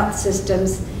other health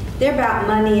systems, they're about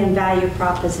money and value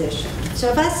proposition. So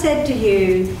if I said to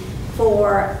you,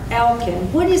 for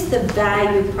Elkin, what is the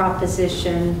value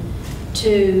proposition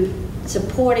to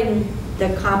supporting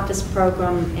the Compass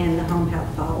program and the home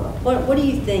health follow-up? What do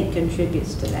you think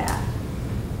contributes to that?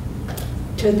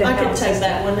 To the I health could take system?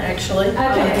 that one, actually. Okay.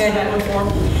 I'll take that one for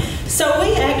them. So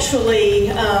we actually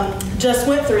just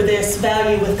went through this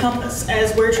value with Compass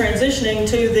as we're transitioning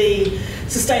to the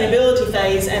sustainability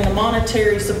phase and the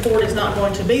monetary support is not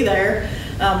going to be there.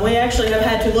 We actually have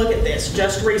had to look at this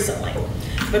just recently,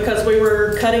 because we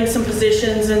were cutting some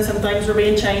positions and some things were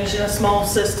being changed in a small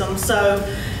system. So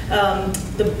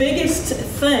the biggest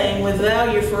thing with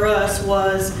value for us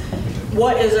was,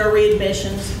 what is our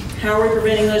readmissions? How are we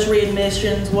preventing those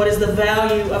readmissions? What is the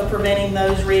value of preventing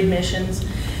those readmissions?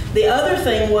 The other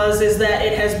thing is that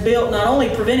it has built, not only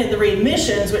prevented the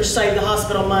readmissions, which saved the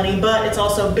hospital money, but it's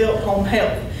also built home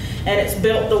health. And it's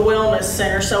built the wellness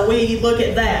center. So we look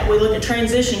at that. We look at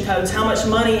transition codes. How much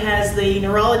money has the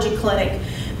neurology clinic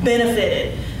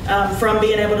benefited from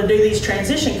being able to do these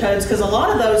transition codes? Because a lot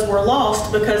of those were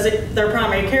lost because their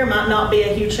primary care might not be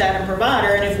a Hugh Chatham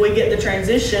provider. And if we get the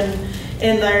transition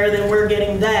in there, then we're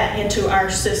getting that into our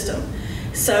system.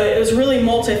 So it was really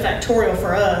multifactorial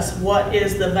for us. What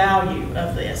is the value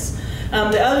of this?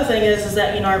 The other thing is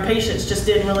that, you know, our patients just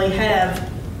didn't really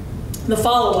have the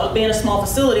follow-up. Being a small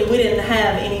facility, we didn't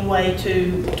have any way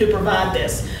to provide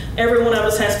this. Every one of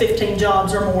us has 15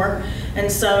 jobs or more,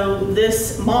 and so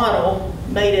this model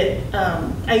made it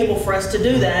able for us to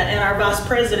do that. And our vice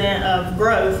president of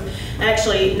growth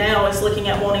actually now is looking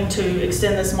at wanting to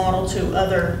extend this model to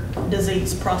other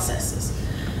disease processes.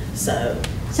 So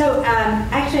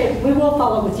actually, we will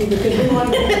follow with you because we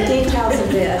want to get the details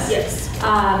of this. yes.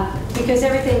 Because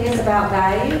everything is about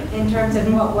value in terms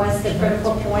of what was the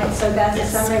critical point. So that's a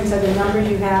summary. So the numbers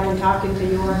you have in talking to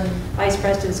your vice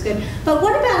president is good. But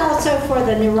what about also for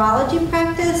the neurology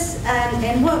practice?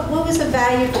 And what was the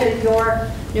value to your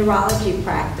neurology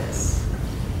practice?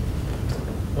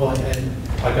 Well, and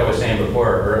like I was saying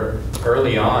before,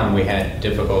 early on we had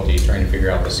difficulties trying to figure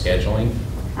out the scheduling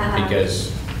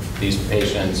because these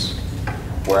patients,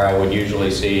 where I would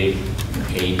usually see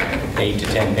 8 to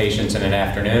 10 patients in an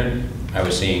afternoon, I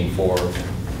was seeing 4,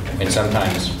 and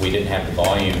sometimes we didn't have the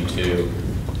volume to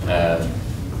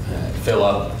fill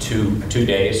up two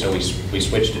days, so we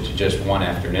switched it to just one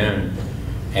afternoon.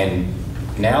 And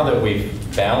now that we've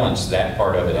balanced that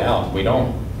part of it out, we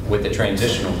don't, with the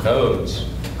transitional codes,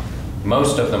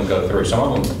 most of them go through.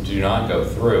 Some of them do not go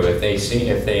through. If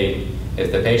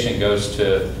the patient goes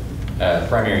to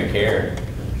primary care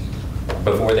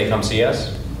before they come see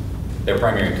us, their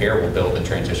primary care will bill the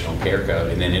transitional care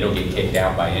code, and then it'll get kicked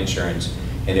out by insurance,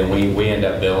 and then we end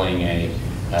up billing a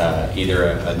either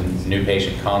a new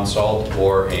patient consult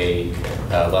or a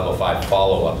level 5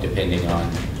 follow-up, depending on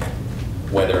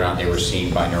whether or not they were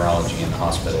seen by neurology in the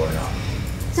hospital or not.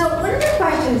 So one of the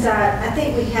questions I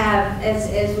think we have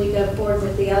as we go forward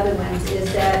with the other ones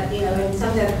is that, you know, in some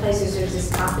of the other places there's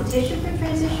this competition for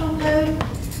transitional code.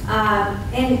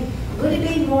 And would it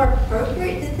be more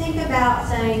appropriate to think about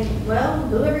saying, well,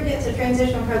 whoever gets a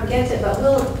transitional code gets it, but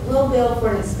we'll bill for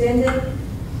an extended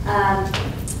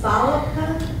follow-up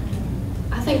code?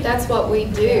 I think that's what we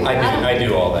do. I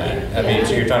do all that. I mean,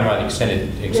 so you're talking about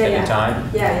extended time?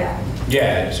 Yeah.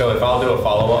 Yeah, so if I'll do a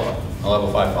follow-up, a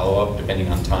level 5 follow-up,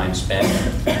 depending on time spent,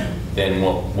 then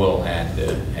we'll add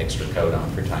the extra code on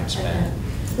for time spent.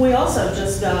 We also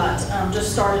just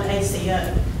started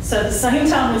ACO. So the same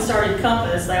time we started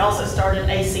Compass, they also started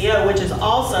ACO, which is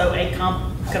also a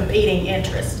competing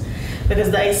interest,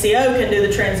 because the ACO can do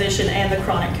the transition and the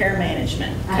chronic care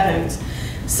management codes.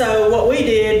 So what we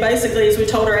did basically is we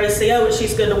told our ACO, which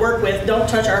she's good to work with, don't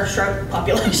touch our stroke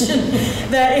population,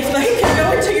 that if they can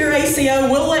go into your ACO,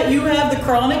 we'll let you have the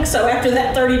chronic. So after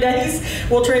that 30 days,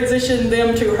 we'll transition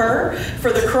them to her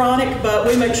for the chronic, but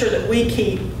we make sure that we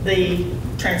keep the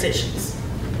transitions.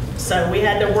 So we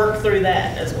had to work through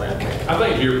that as well. I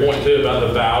think to your point too about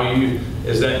the value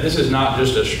is that this is not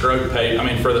just a stroke patient. I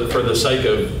mean, for the sake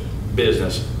of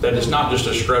business, that it's not just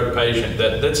a stroke patient.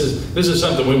 That this is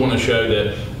something we want to show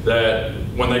that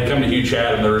when they come to Hugh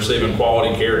Chatham, they're receiving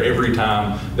quality care every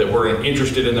time, that we're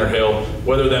interested in their health,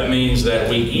 whether that means that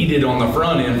we eat it on the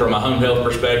front end from a home health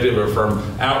perspective or from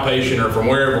outpatient or from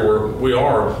wherever we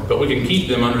are, but we can keep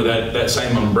them under that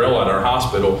same umbrella at our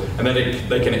hospital, and then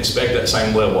they can expect that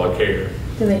same level of care.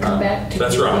 Do they come back to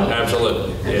That's you? right,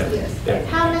 absolutely. Yeah.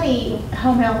 How many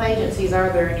home health agencies are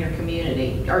there in your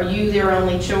community? Are you their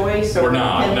only choice, or We're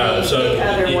not, can no. they So pick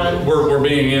other ones? we're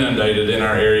being inundated in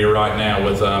our area right now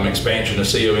with expansion of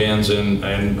CONs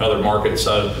and other markets.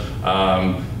 So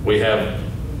we have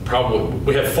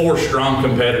 4 strong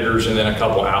competitors and then a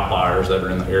couple outliers that are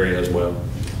in the area as well.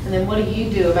 And then what do you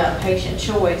do about patient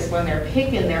choice when they're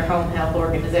picking their home health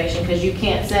organization? Because you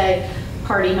can't say,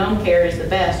 Party Home Care is the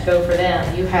best, go for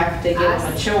them. You have to give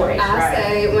them a choice, I right?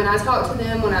 say, when I talk to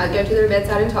them, when I go to their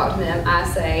bedside and talk to them, I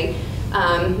say,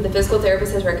 the physical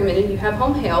therapist has recommended you have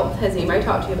home health. Has anybody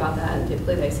talked to you about that? And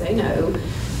typically they say no.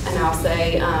 And I'll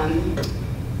say,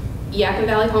 Yakin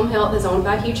Valley Home Health is owned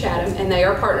by Hugh Chatham, and they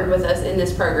are partnered with us in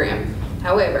this program.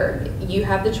 However, you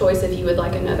have the choice if you would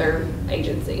like another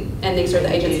agency, and these are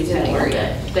the agencies in the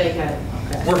area. They have.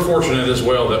 Okay. We're fortunate as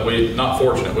well that we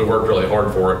worked really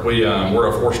hard for it. We're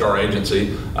a 4-star agency,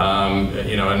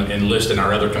 you know, and listing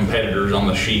our other competitors on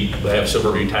the sheet. They have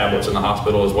Silverview tablets in the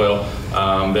hospital as well,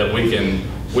 that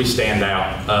we stand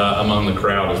out among the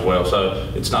crowd as well. So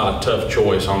it's not a tough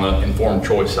choice on the informed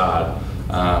choice side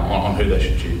on who they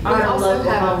should choose. I Our also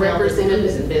local have a home health is representative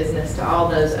losing business to all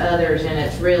those others, and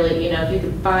it's really, you know, if you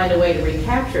can find a way to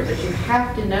recapture, but you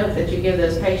have to note that you give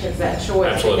those patients that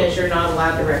choice. Absolutely. Because you're not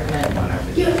allowed to recommend one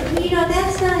over the other. You know,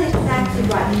 that's not exactly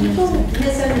right. People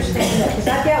misunderstand that, because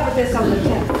I dealt with this on the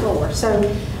 10th floor. So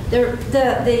the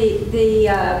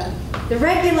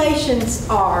regulations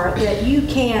are that you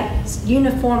can't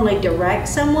uniformly direct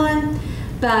someone,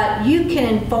 but you can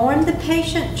inform the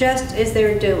patient just as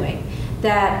they're doing.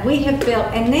 That we have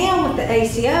built, and now with the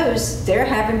ACOs, they're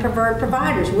having preferred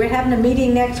providers. We're having a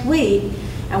meeting next week,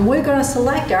 and we're going to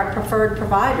select our preferred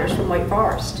providers from Wake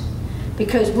Forest,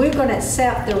 because we're going to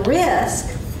accept the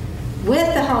risk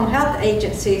with the home health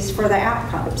agencies for the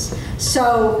outcomes.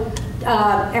 So,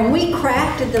 and we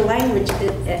crafted the language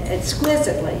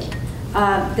exquisitely,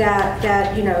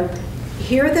 that, you know,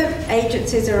 here are the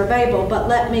agencies that are available, but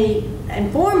let me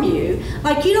inform you.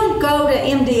 Like, you don't go to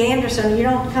MD Anderson, you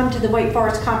don't come to the Wake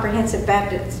Forest Comprehensive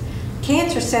Baptist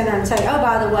Cancer Center and say, oh,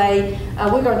 by the way,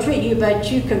 we're going to treat you,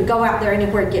 but you can go out there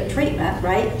anywhere to get treatment,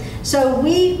 right? So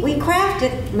we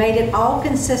crafted, made it all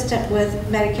consistent with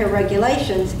Medicare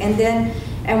regulations, and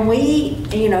we,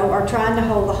 you know, are trying to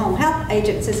hold the home health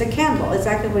agencies accountable.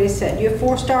 Exactly what he said. You have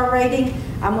 4-star rating,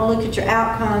 I'm going to look at your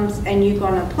outcomes, and you're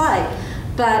going to play.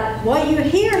 But what you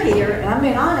hear here, and I'm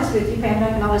being honest with you, Pam,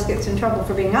 I can always get in trouble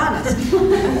for being honest,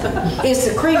 is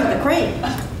the cream of the cream.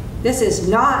 This is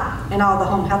not in all the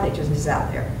home health agencies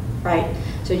out there, right?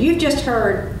 So you've just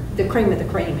heard the cream of the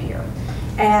cream here.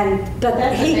 But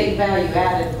that's a big value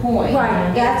added point.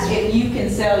 Right. That's if you can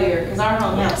sell because our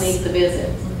home health needs the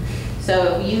business.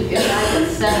 So if I can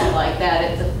sell it like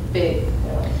that, it's a big.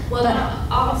 Well,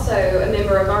 also a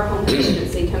member of our home health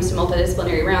agency comes to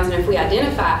multidisciplinary rounds, and if we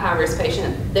identify a high-risk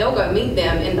patient, they'll go meet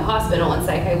them in the hospital and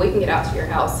say, hey, we can get out to your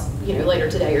house later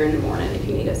today or in the morning if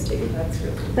you need us to. That's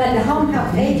really. But the home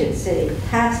health agency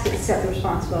has to accept the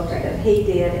responsibility that he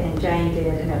did and Jane did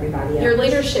and everybody else. Your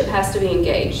leadership has to be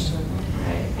engaged.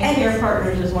 And Care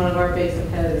Partners is one of our biggest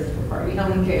competitors for Party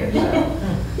Home Care. So.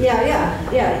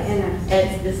 Yeah. And,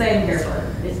 It's the same Care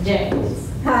Partner. It's James.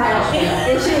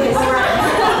 and she is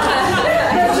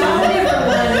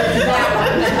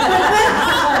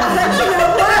But you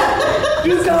know what?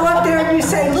 You go up there and you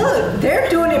say, look, they're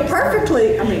doing it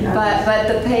perfectly. I mean, But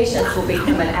the patients will be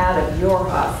coming out of your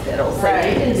hospital, so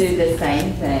you can do the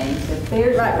same thing that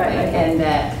they're doing, and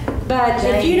that. But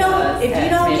if you don't get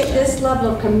mission. this level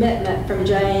of commitment from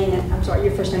Jane, and I'm sorry,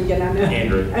 your first name again, I know.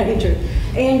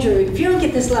 Andrew, if you don't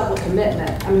get this level of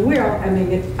commitment, I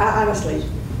mean, honestly,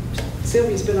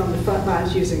 Sylvia's been on the front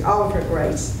lines using all of her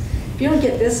grace. If you don't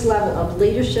get this level of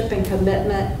leadership and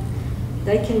commitment,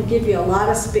 they can give you a lot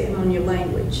of spitting on your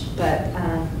language, but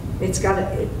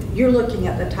you're looking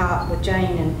at the top with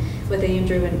Jane and with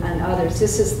Andrew and others.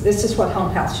 This is what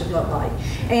home health should look like.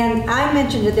 And I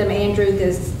mentioned to them, Andrew,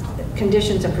 there's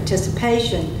conditions of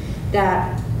participation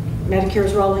that Medicare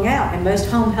is rolling out, and most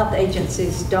home health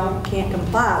agencies can't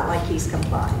comply like he's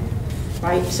complying,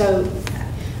 right? So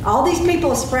all these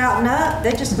people are sprouting up,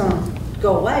 they're just going to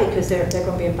go away because they're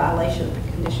going to be in violation of the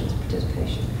conditions of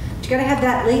participation. But you got to have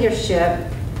that leadership,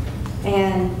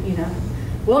 and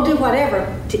we'll do whatever,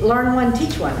 learn one,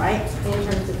 teach one, right? In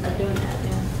terms of doing that.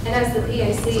 Yeah. And as the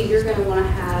PAC, you're going to want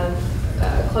to have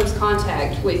close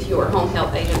contact with your home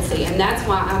health agency, and that's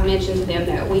why I mentioned to them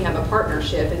that we have a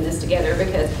partnership in this together,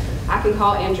 because I can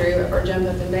call Andrew or jump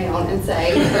up and down and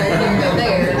say, go here, go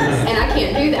there, and I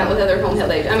can't do that with other home health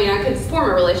agents. I mean, I could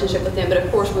form a relationship with them, but of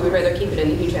course we would rather keep it in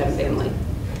the Hugh Chatham family.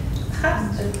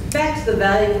 Back to the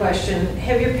value question,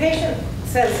 have your patient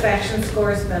satisfaction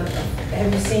scores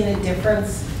have you seen a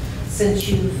difference since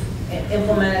you've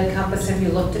implemented Compass? Have you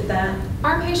looked at that?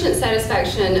 Our patient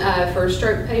satisfaction for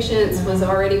stroke patients was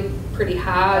already pretty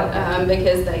high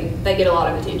because they get a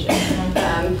lot of attention.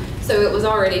 So it was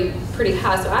already pretty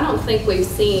high, so I don't think we've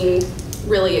seen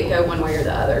really it go one way or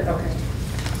the other. Okay.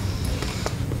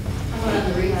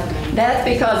 That's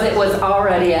because it was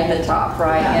already at the top,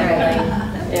 right?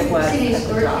 It was at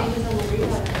the top.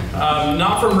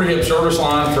 Not from rehab service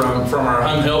line, from our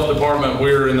home health department,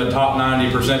 we're in the top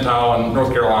 90 percentile in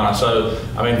North Carolina. So,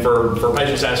 I mean, for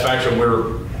patient satisfaction,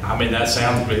 that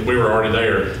sounds, we were already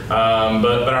there.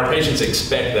 But our patients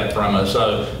expect that from us.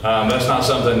 So that's not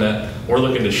something that we're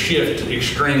looking to shift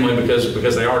extremely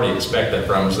because they already expect that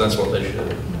from us. That's what they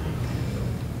should.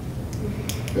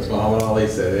 That's Muhammad Ali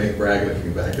said, it ain't bragging if you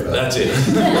can back it up. That's it.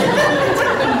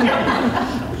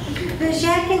 But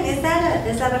Jackie, is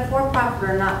that a for-profit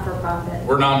or not-for-profit?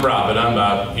 We're nonprofit, owned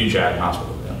by Hugh Chatham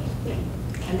Hospital.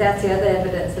 And that's the other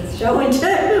evidence it's showing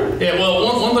too. Yeah, well,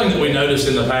 one thing that we noticed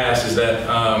in the past is that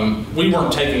we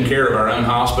weren't taking care of our own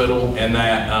hospital, and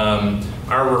that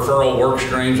our referral work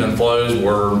streams and flows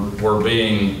were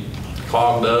being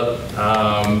clogged up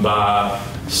by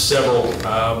several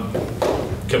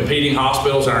competing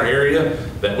hospitals in our area,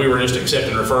 that we were just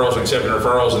accepting referrals,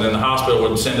 and then the hospital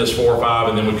would send us 4 or 5,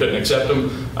 and then we couldn't accept them.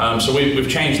 So we've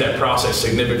changed that process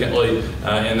significantly,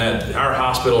 in that our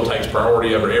hospital takes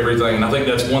priority over everything. And I think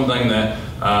that's one thing that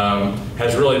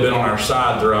has really been on our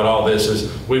side throughout all this,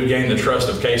 is we've gained the trust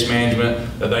of case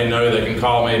management, that they know they can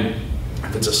call me.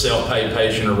 If it's a self-paid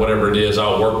patient or whatever it is,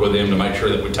 I'll work with them to make sure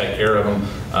that we take care of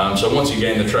them. So once you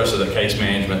gain the trust of the case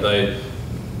management,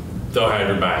 they'll have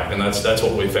your back, and that's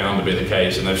what we found to be the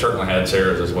case, and they've certainly had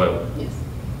Sarah's as well. Yes.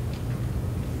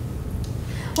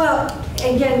 Well,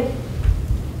 again,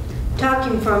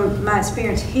 talking from my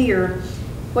experience here,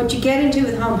 what you get into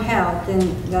with home health,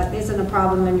 and that isn't a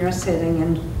problem in your setting,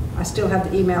 and I still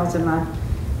have the emails in my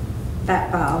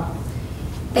back file.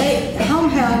 Home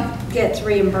health gets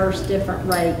reimbursed different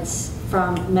rates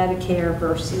from Medicare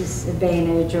versus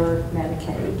Advantage or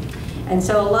Medicaid. And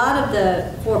so a lot of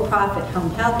the for-profit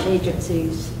home health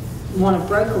agencies want to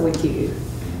broker with you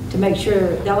to make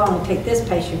sure they'll only take this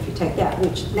patient if you take that,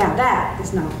 which now that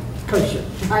is not kosher,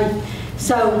 right?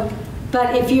 So,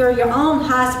 but if you're your own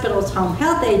hospital's home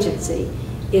health agency,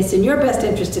 it's in your best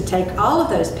interest to take all of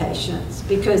those patients,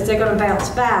 because they're going to bounce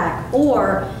back,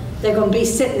 or they're going to be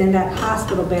sitting in that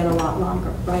hospital bed a lot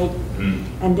longer, right?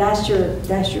 Mm-hmm. And that's your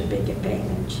big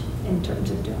advantage in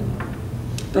terms of doing it.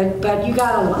 But you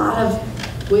got a lot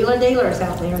of wheeler dealers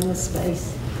out there in this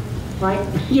space, right?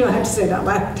 You don't have to say that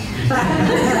loud.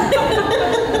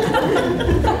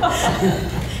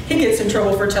 He gets in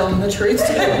trouble for telling the truth.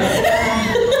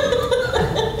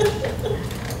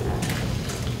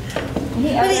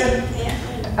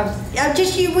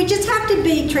 We just have to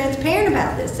be transparent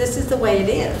about this. This is the way it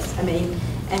is. I mean,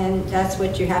 And that's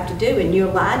what you have to do. And you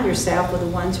align yourself with the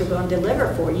ones who are going to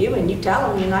deliver for you, and you tell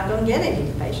them you're not going to get any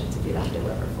patients if you don't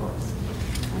deliver for us.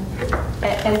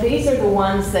 And these are the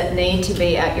ones that need to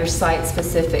be at your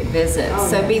site-specific visits. Oh,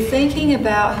 so yeah. be thinking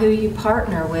about who you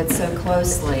partner with so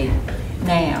closely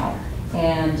now.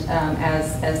 And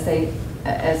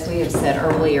as we have said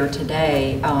earlier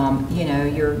today, you know,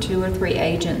 your 2 or 3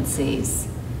 agencies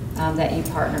that you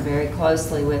partner very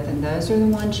closely with, and those are the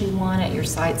ones you want at your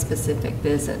site-specific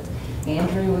visit.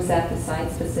 Andrew was at the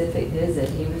site-specific visit.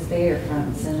 He was there front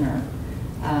and center.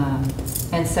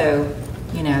 And so,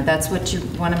 you know, that's what you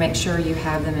want to make sure you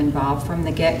have them involved from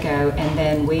the get-go, and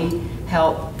then we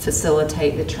help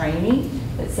facilitate the training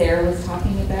that Sarah was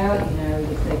talking about. You know,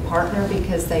 they partner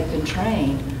because they've been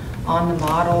trained on the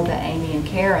model that Amy and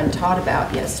Karen taught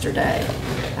about yesterday,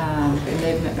 the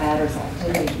Movement Matters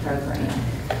Activity Program.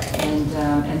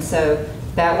 And so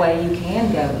that way you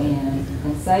can go in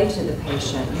and say to the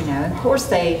patient, you know, of course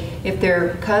if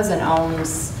their cousin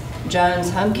owns Jones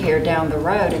Home Care down the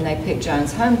road and they pick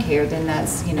Jones Home Care, then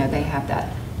that's, you know, they have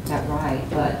that right.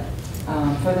 But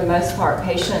for the most part,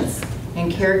 patients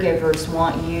and caregivers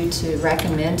want you to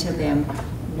recommend to them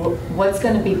what's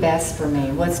going to be best for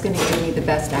me, what's going to give me the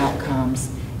best outcomes,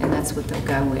 and that's what they'll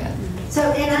go with. So,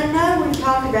 and I know we've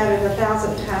talked about it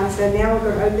 1,000 times, so now we're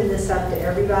going to open this up to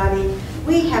everybody.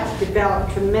 We have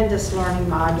developed tremendous learning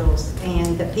modules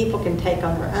and that people can take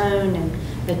on their own, and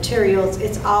materials.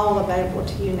 It's all available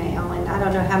to you now, and I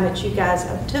don't know how much you guys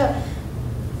uptook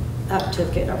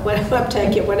it, or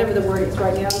uptake it, whatever the word is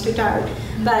right now, I'm too tired.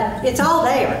 But it's all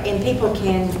there, and people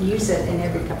can use it in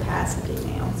every capacity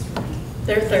now.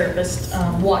 Their therapist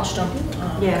watched them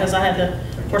Yeah. because I had to,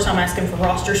 of course, I'm asking for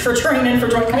rosters for training for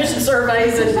Joint Commission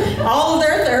surveys, and all of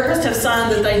their therapists have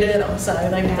signed that they did them, so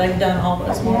they've done all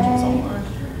those modules online.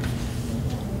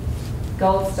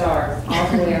 Gold stars all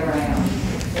the way around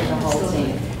for the whole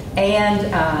team. And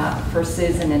for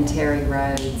Susan and Terry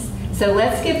Rhoades. So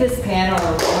let's give this panel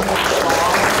a